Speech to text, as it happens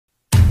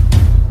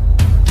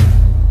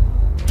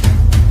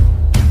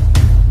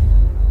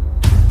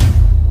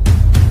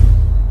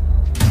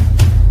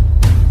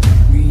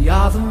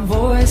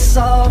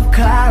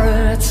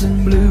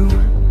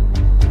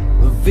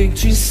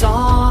victory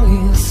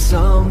song is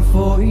sung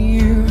for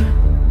you.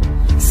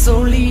 So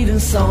lead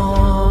us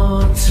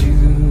on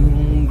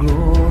to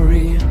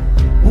glory.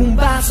 We'll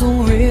battle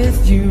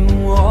with you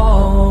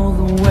all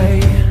the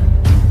way.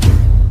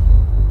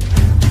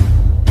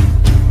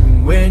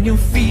 When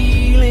you're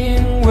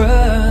feeling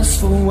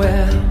worse for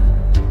wear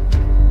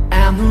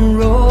and the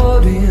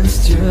road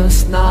is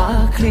just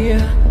not clear,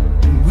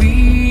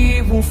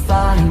 we will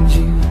find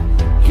you,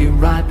 get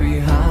right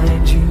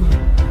behind you.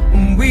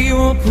 We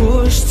will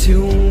push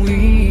till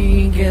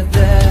we get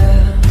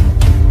there.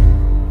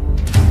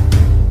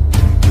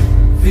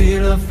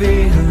 Villa,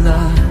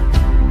 Villa,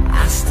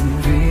 Aston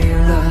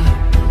Villa,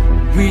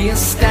 we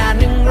are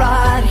standing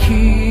right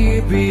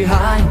here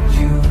behind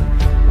you.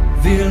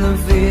 Villa,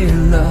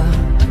 Villa,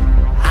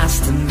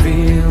 Aston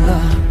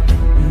Villa,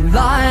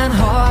 lion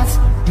hearts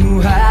who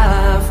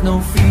have no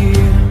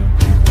fear.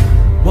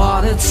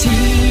 What a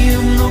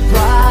team, the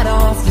pride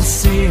of the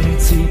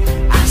city.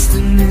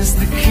 Aston is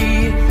the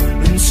key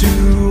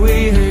into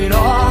it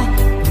all.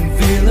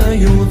 Villa,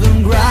 you're the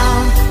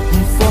ground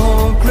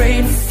for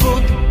great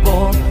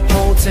football.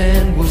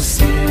 Holton will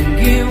sing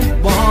you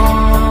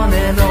one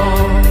and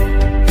all.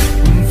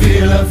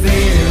 Villa,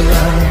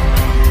 Villa,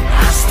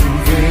 Aston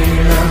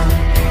Villa,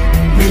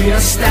 we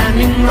are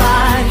standing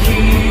right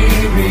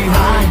here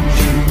behind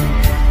you.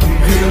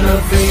 Villa,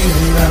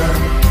 Villa,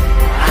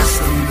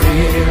 Aston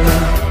Villa,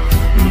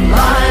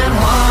 lion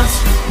hearts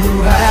who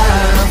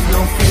have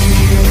no fear.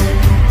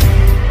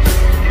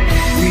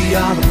 We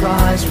are the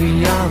prize, we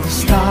are the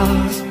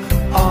stars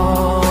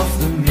of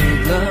the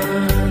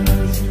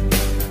Midlands.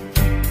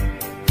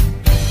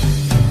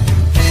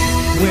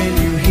 When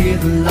you hear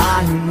the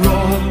lion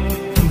roar,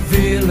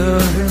 Villa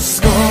has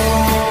scored.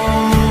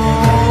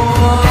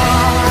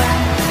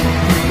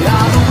 We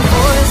are the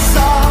voice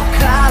of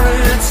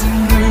clarity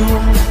new.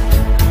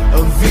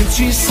 A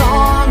victory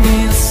song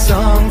is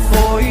sung